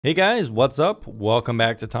Hey guys, what's up? Welcome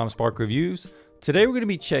back to Tom Spark Reviews. Today we're going to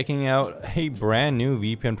be checking out a brand new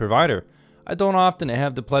VPN provider. I don't often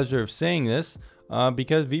have the pleasure of saying this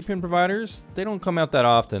because VPN providers, they don't come out that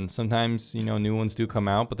often. Sometimes, new ones do come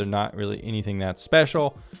out, but they're not really anything that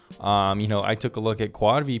special. I took a look at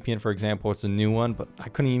Quad VPN, for example. It's a new one, but I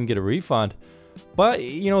couldn't even get a refund. But,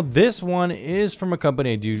 this one is from a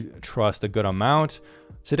company I do trust a good amount.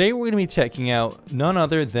 Today we're going to be checking out none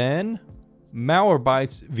other than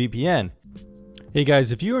Malwarebytes VPN. Hey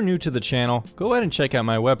guys, if you are new to the channel, go ahead and check out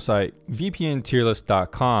my website,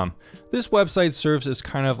 vpntierlist.com. This website serves as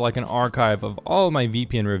kind of like an archive of all of my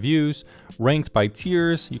VPN reviews, ranked by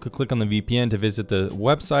tiers. You could click on the VPN to visit the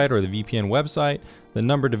website or the VPN website, the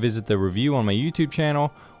number to visit the review on my YouTube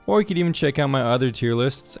channel, or you could even check out my other tier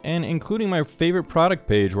lists, and including my favorite product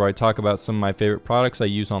page where I talk about some of my favorite products I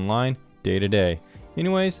use online day to day.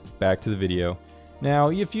 Anyways, back to the video.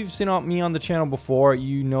 Now, if you've seen me on the channel before,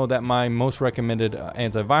 you know that my most recommended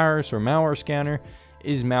antivirus or malware scanner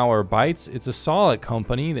is Malwarebytes. It's a solid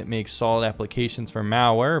company that makes solid applications for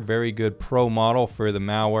malware. Very good pro model for the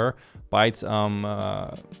Malwarebytes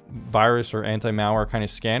virus or anti-malware kind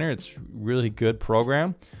of scanner. It's really good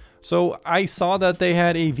program. So I saw that they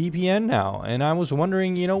had a VPN now, and I was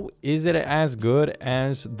wondering, is it as good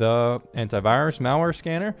as the antivirus malware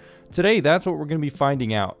scanner? Today, that's what we're going to be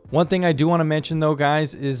finding out. One thing I do want to mention though,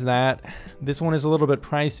 guys, is that this one is a little bit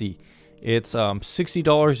pricey. It's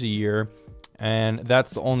 $60 a year, and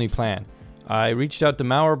that's the only plan. I reached out to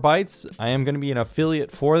Malwarebytes. I am going to be an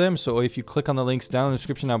affiliate for them, so if you click on the links down in the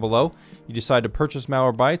description down below, you decide to purchase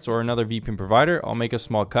Malwarebytes or another VPN provider, I'll make a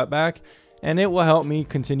small cutback. And it will help me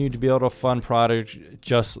continue to be able to fund products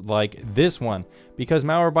just like this one. Because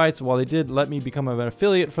Malwarebytes, while they did let me become an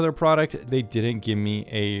affiliate for their product, they didn't give me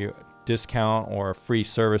a discount or a free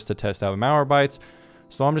service to test out Malwarebytes.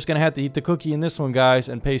 So I'm just going to have to eat the cookie in this one, guys,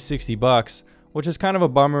 and pay 60 bucks, which is kind of a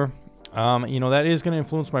bummer. That is going to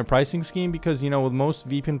influence my pricing scheme because, with most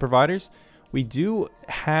VPN providers, we do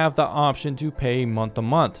have the option to pay month to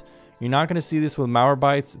month. You're not going to see this with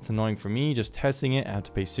Malwarebytes. It's annoying for me just testing it. I have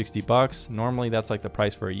to pay 60 bucks. Normally that's like the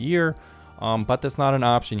price for a year, but that's not an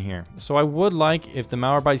option here. So I would like, if the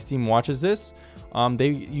Malwarebytes team watches this,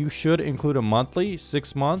 you should include a monthly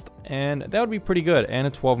 6-month, and that would be pretty good, and a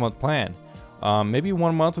 12-month plan. Maybe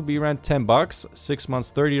 1 month would be around 10 bucks, 6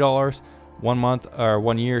 months $30, 1 month or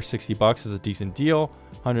 1 year 60 bucks is a decent deal.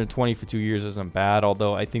 120 for 2 years isn't bad,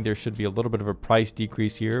 although I think there should be a little bit of a price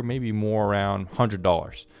decrease here, maybe more around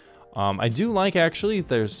 $100. I do like, actually,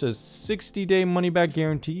 there's a 60-day money-back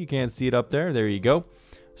guarantee. You can't see it up there. There you go.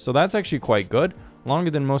 So that's actually quite good. Longer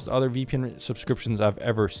than most other VPN subscriptions I've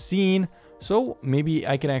ever seen. So maybe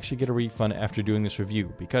I can actually get a refund after doing this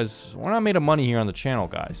review, because we're not made of money here on the channel,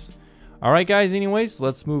 guys. All right, guys, anyways,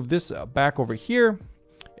 let's move this back over here,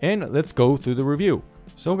 and let's go through the review.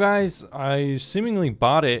 So, guys, I seemingly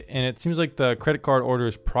bought it, and it seems like the credit card order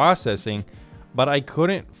is processing, but I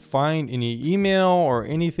couldn't find any email or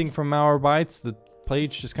anything from Malwarebytes. The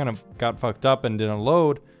page just kind of got fucked up and didn't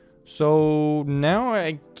load. So now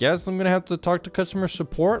I guess I'm going to have to talk to customer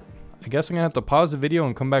support. I guess I'm going to have to pause the video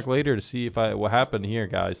and come back later to see what happened here,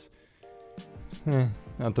 guys.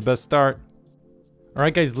 Not the best start.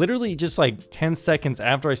 Alright, guys, literally just like 10 seconds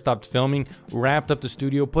after I stopped filming, wrapped up the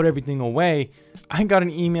studio, put everything away, I got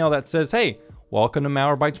an email that says, hey, welcome to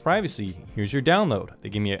Malwarebytes Privacy. Here's your download. They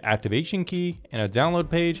give me an activation key and a download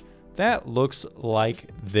page that looks like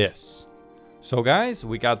this. So guys,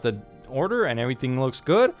 we got the order and everything looks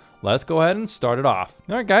good. Let's go ahead and start it off.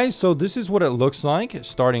 All right, guys, so this is what it looks like.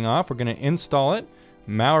 Starting off, we're going to install it.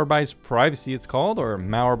 Malwarebytes Privacy, it's called, or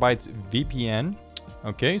Malwarebytes VPN.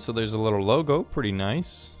 Okay, so there's a little logo. Pretty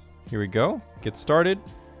nice. Here we go. Get started.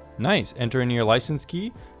 Nice. Enter in your license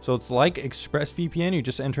key. So it's like ExpressVPN. You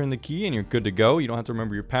just enter in the key and you're good to go. You don't have to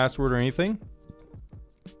remember your password or anything.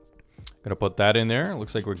 Gonna put that in there.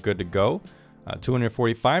 Looks like we're good to go.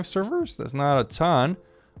 245 servers. That's not a ton,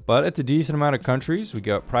 but it's a decent amount of countries. We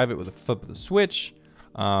got private with a flip of the switch.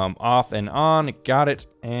 Off and on. Got it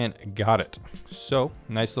and got it. So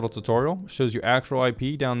nice little tutorial. Shows your actual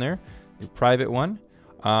IP down there. Your private one.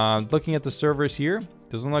 Looking at the servers here.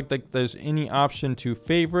 Doesn't look like there's any option to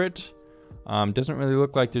favorite. Doesn't really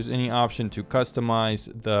look like there's any option to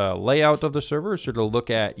customize the layout of the servers or to look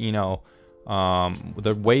at,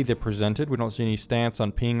 the way they're presented. We don't see any stats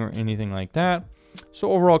on ping or anything like that.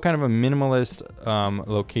 So overall, kind of a minimalist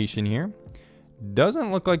location here.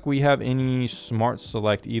 Doesn't look like we have any smart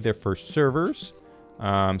select either for servers.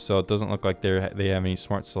 So it doesn't look like they have any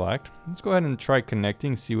smart select. Let's go ahead and try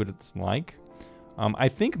connecting, see what it's like. I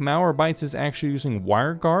think Malwarebytes is actually using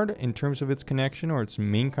WireGuard in terms of its connection or its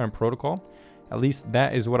main kind of protocol. At least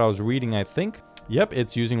that is what I was reading, I think. Yep,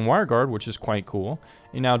 it's using WireGuard, which is quite cool.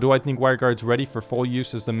 And now, do I think WireGuard's ready for full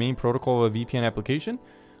use as the main protocol of a VPN application?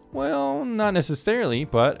 Well, not necessarily,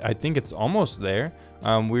 but I think it's almost there.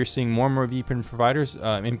 We're seeing more and more VPN providers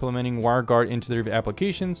implementing WireGuard into their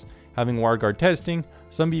applications, having WireGuard testing.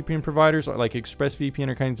 Some VPN providers, like ExpressVPN,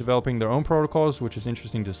 are kind of developing their own protocols, which is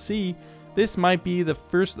interesting to see. This might be the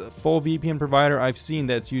first full VPN provider I've seen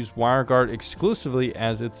that's used WireGuard exclusively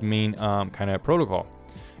as its main kind of protocol.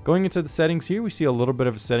 Going into the settings here, we see a little bit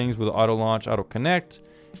of settings with auto launch, auto connect,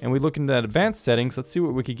 and we look into advanced settings. Let's see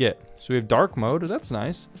what we could get. So we have dark mode. That's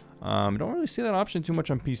nice. Don't really see that option too much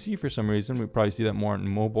on PC for some reason. We probably see that more on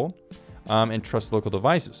mobile, and trust local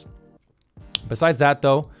devices. Besides that,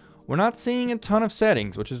 though, we're not seeing a ton of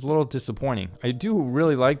settings, which is a little disappointing. I do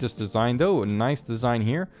really like this design, though. A nice design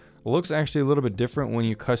here. It looks actually a little bit different when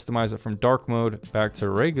you customize it from dark mode back to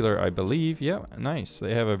regular, I believe. Yeah, nice.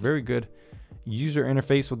 They have a very good user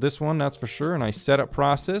interface with this one, that's for sure. A nice setup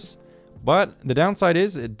process. But the downside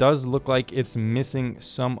is it does look like it's missing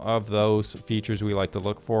some of those features we like to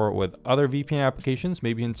look for with other VPN applications.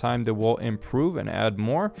 Maybe in time they will improve and add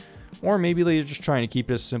more, or maybe they're just trying to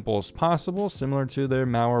keep it as simple as possible, similar to their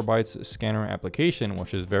Malwarebytes scanner application,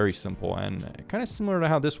 which is very simple and kind of similar to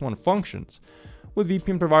how this one functions. With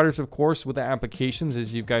VPN providers, of course, with the applications,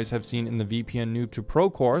 as you guys have seen in the VPN Noob to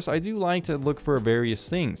Pro course, I do like to look for various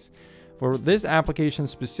things. For this application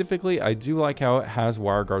specifically, I do like how it has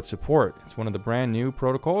WireGuard support. It's one of the brand new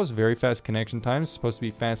protocols, very fast connection times, supposed to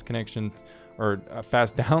be fast connection or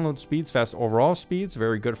fast download speeds, fast overall speeds,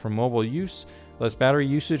 very good for mobile use, less battery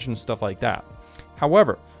usage and stuff like that.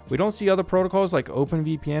 However, we don't see other protocols like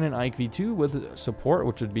OpenVPN and IKEv2 with support,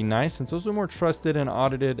 which would be nice since those are more trusted and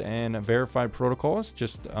audited and verified protocols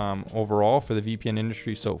just overall for the VPN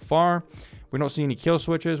industry so far. We don't see any kill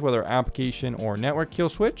switches, whether application or network kill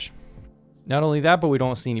switch. Not only that, but we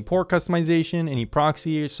don't see any port customization, any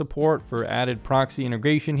proxy support for added proxy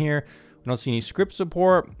integration here. We don't see any script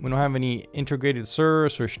support. We don't have any integrated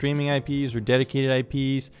servers for streaming IPs or dedicated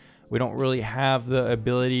IPs. We don't really have the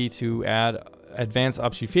ability to add advanced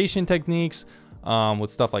obfuscation techniques with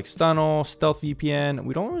stuff like Tunnel, Stealth VPN.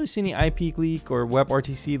 We don't really see any IP leak or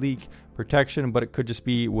WebRTC leak protection, but it could just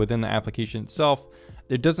be within the application itself.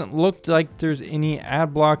 It doesn't look like there's any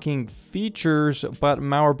ad blocking features, but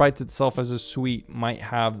Malwarebytes itself as a suite might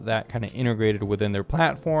have that kind of integrated within their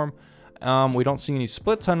platform. We don't see any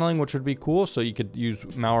split tunneling, which would be cool. So you could use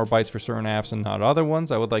Malwarebytes for certain apps and not other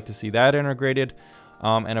ones. I would like to see that integrated.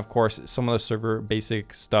 And of course, some of the server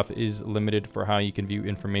basic stuff is limited for how you can view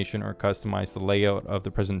information or customize the layout of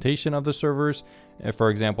the presentation of the servers. For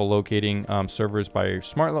example, locating servers by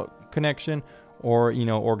smart connection, or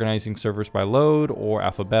organizing servers by load or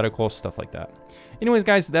alphabetical, stuff like that. Anyways,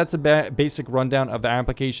 guys, that's a basic rundown of the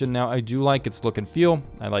application. Now, I do like its look and feel.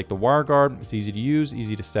 I like the WireGuard. It's easy to use,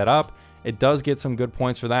 easy to set up. It does get some good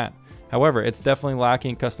points for that. However, it's definitely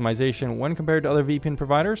lacking customization when compared to other VPN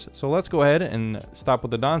providers. So let's go ahead and stop with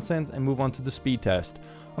the nonsense and move on to the speed test.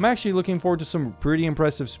 I'm actually looking forward to some pretty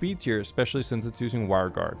impressive speeds here, especially since it's using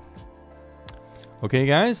WireGuard. Okay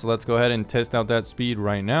guys, let's go ahead and test out that speed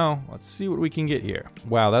right now. Let's see what we can get here.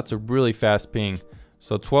 Wow, that's a really fast ping.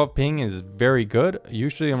 So 12 ping is very good.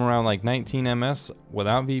 Usually I'm around like 19 ms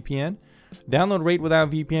without VPN. Download rate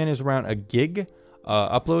without VPN is around a gig.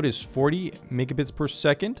 Upload is 40 megabits per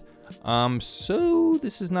second. So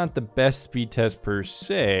this is not the best speed test per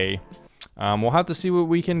se. We'll have to see what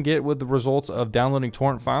we can get with the results of downloading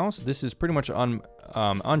torrent files. This is pretty much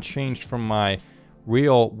unchanged from my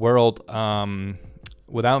real world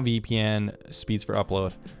without VPN speeds for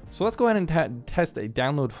upload. So let's go ahead and test a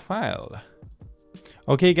download file.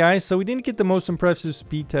 Okay guys, so we didn't get the most impressive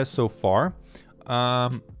speed test so far. I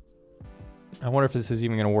wonder if this is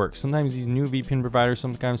even going to work. Sometimes these new VPN providers,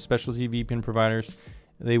 sometimes specialty VPN providers,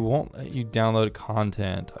 they won't let you download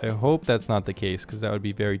content. I hope that's not the case, because that would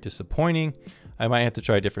be very disappointing. I might have to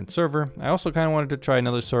try a different server. I also kind of wanted to try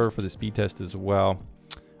another server for the speed test as well.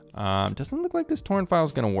 Doesn't look like this torrent file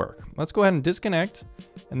is going to work. Let's go ahead and disconnect,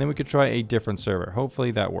 and then we could try a different server.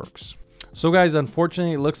 Hopefully that works. So guys,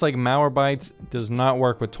 unfortunately, it looks like Malwarebytes does not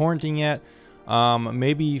work with torrenting yet.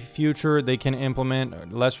 Maybe future they can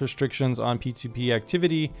implement less restrictions on P2P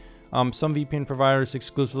activity. Some VPN providers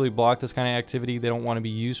exclusively block this kind of activity. They don't want to be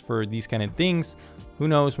used for these kind of things. Who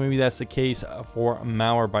knows? Maybe that's the case for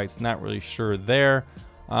Malwarebytes. Not really sure there.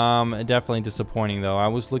 Definitely disappointing though. I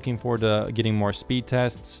was looking forward to getting more speed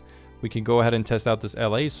tests. We can go ahead and test out this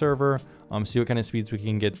LA server, see what kind of speeds we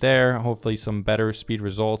can get there. Hopefully some better speed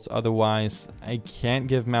results. Otherwise, I can't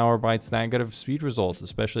give Malwarebytes that good of speed results,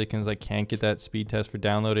 especially because I can't get that speed test for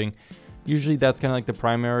downloading Usually that's kind of like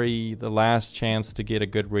the last chance to get a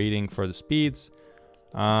good rating for the speeds.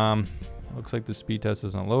 Looks like the speed test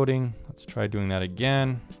isn't loading. Let's try doing that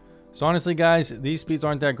again. So honestly, guys, these speeds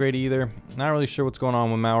aren't that great either. Not really sure what's going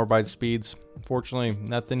on with Malwarebytes speeds. Fortunately,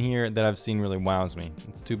 nothing here that I've seen really wows me.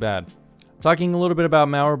 It's too bad. Talking a little bit about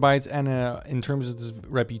Malwarebytes and in terms of this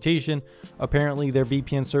reputation, apparently their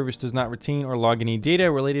VPN service does not retain or log any data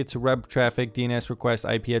related to web traffic, DNS requests,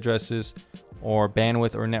 IP addresses, or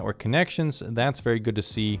bandwidth or network connections. That's very good to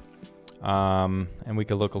see. And we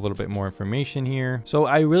could look a little bit more information here. So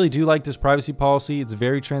I really do like this privacy policy. It's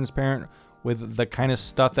very transparent with the kind of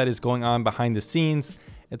stuff that is going on behind the scenes.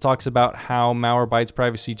 It talks about how Malwarebytes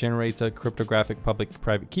Privacy generates a cryptographic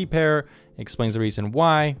public-private key pair, explains the reason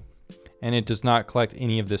why, and it does not collect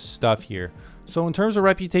any of this stuff here. So in terms of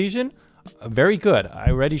reputation, very good. I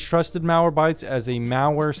already trusted Malwarebytes as a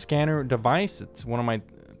malware scanner device. It's one of my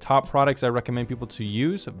top products I recommend people to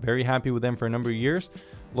use. I'm very happy with them for a number of years.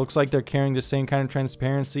 Looks like they're carrying the same kind of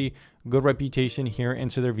transparency, good reputation here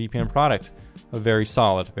into their VPN product. Very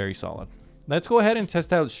solid, very solid. Let's go ahead and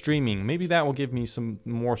test out streaming. Maybe that will give me some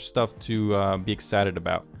more stuff to be excited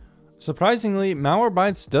about. Surprisingly,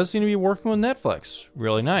 Malwarebytes does seem to be working with Netflix.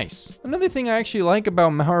 Really nice. Another thing I actually like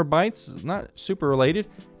about Malwarebytes, not super related,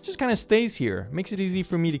 it just kind of stays here. Makes it easy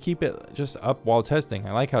for me to keep it just up while testing.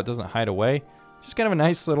 I like how it doesn't hide away. Just kind of a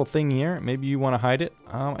nice little thing here. Maybe you want to hide it.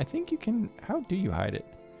 I think you can. How do you hide it?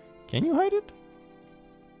 Can you hide it?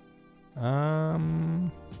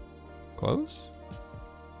 Close?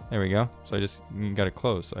 There we go. So you got to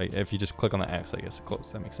close. If you just click on the X, I guess it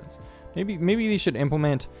closed. That makes sense. Maybe they should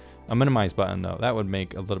implement a minimize button though. That would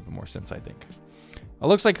make a little bit more sense, I think. It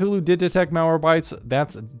looks like Hulu did detect Malwarebytes.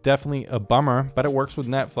 That's definitely a bummer, but it works with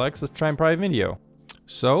Netflix. Let's try Prime Video.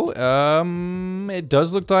 So it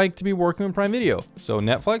does look like to be working with Prime Video. So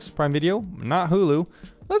Netflix, Prime Video, not Hulu.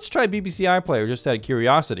 Let's try BBC iPlayer just out of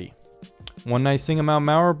curiosity. One nice thing about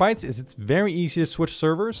Malwarebytes is it's very easy to switch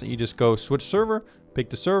servers. You just go switch server, pick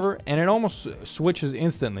the server, and it almost switches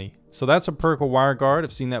instantly. So that's a perk of WireGuard.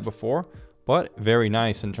 I've seen that before, but very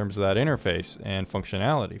nice in terms of that interface and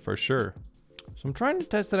functionality for sure. So I'm trying to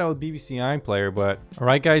test it out with BBC iPlayer, but all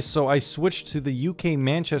right, guys. So I switched to the UK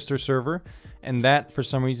Manchester server, and that for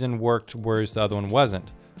some reason worked, whereas the other one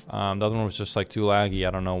wasn't. The other one was just like too laggy.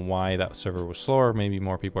 I don't know why that server was slower. Maybe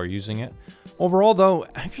more people are using it. Overall though,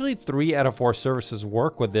 actually 3 out of 4 services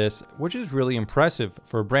work with this, which is really impressive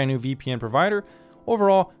for a brand new VPN provider.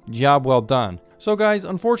 Overall, job well done. So guys,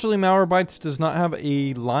 unfortunately Malwarebytes does not have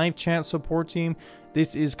a live chat support team.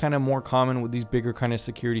 This is kind of more common with these bigger kind of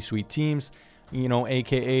security suite teams, you know,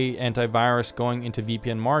 aka antivirus going into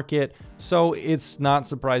VPN market. So it's not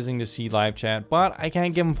surprising to see live chat, but I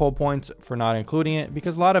can't give them full points for not including it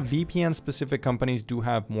because a lot of VPN specific companies do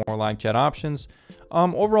have more live chat options.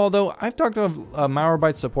 Overall though, I've talked to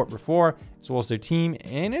Malwarebytes support before, as well as their team,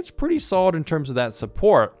 and it's pretty solid in terms of that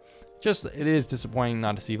support. Just it is disappointing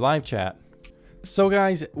not to see live chat. So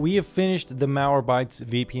guys, we have finished the Malwarebytes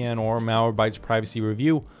VPN or Malwarebytes Privacy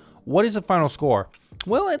review. What is the final score?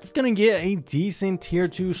 Well, it's gonna get a decent tier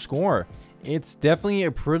 2 score. It's definitely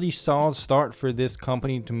a pretty solid start for this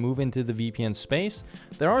company to move into the VPN space.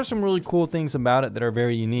 There are some really cool things about it that are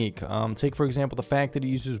very unique. Take for example the fact that it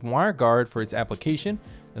uses WireGuard for its application.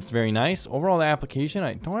 That's very nice. Overall, the application,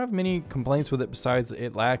 I don't have many complaints with it besides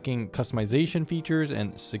it lacking customization features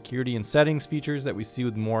and security and settings features that we see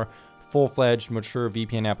with more full-fledged mature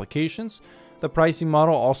VPN applications. The pricing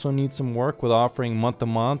model also needs some work with offering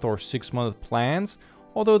month-to-month or 6-month plans,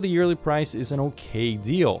 although the yearly price is an okay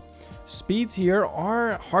deal. Speeds here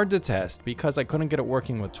are hard to test because I couldn't get it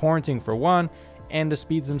working with torrenting for one, and the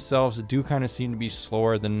speeds themselves do kind of seem to be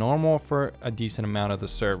slower than normal for a decent amount of the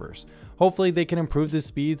servers. Hopefully they can improve the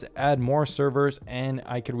speeds, add more servers, and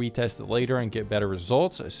I could retest it later and get better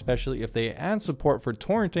results, especially if they add support for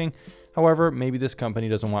torrenting. However, maybe this company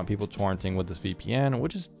doesn't want people torrenting with this VPN,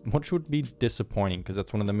 which would be disappointing because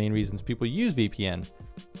that's one of the main reasons people use VPN.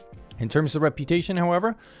 In terms of reputation,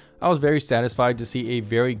 however, I was very satisfied to see a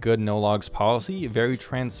very good no logs policy, a very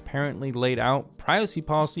transparently laid out privacy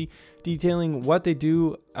policy detailing what they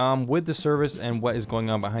do with the service and what is going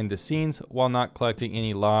on behind the scenes while not collecting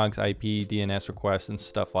any logs, IP, DNS requests, and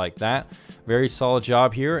stuff like that. Very solid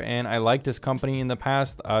job here, and I like this company in the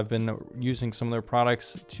past. I've been using some of their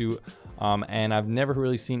products and I've never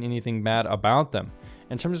really seen anything bad about them.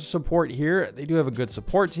 In terms of support here, they do have a good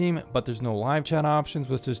support team, but there's no live chat options,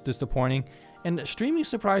 which is disappointing. And streaming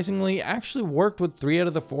surprisingly actually worked with 3 out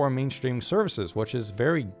of the 4 mainstream services, which is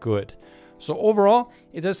very good. So overall,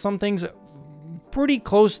 it does some things pretty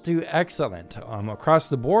close to excellent across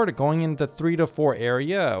the board, going into 3 to 4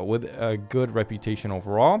 area with a good reputation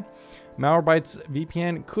overall. Malwarebytes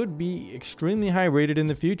VPN could be extremely high rated in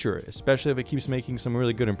the future, especially if it keeps making some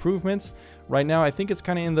really good improvements. Right now, I think it's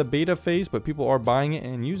kind of in the beta phase, but people are buying it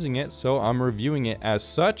and using it, so I'm reviewing it as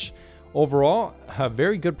such. Overall, a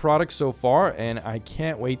very good product so far, and I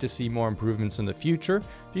can't wait to see more improvements in the future.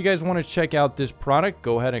 If you guys want to check out this product,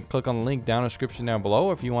 go ahead and click on the link down in the description down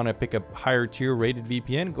below. If you want to pick a higher tier rated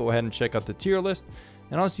VPN, go ahead and check out the tier list.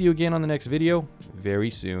 And I'll see you again on the next video very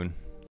soon.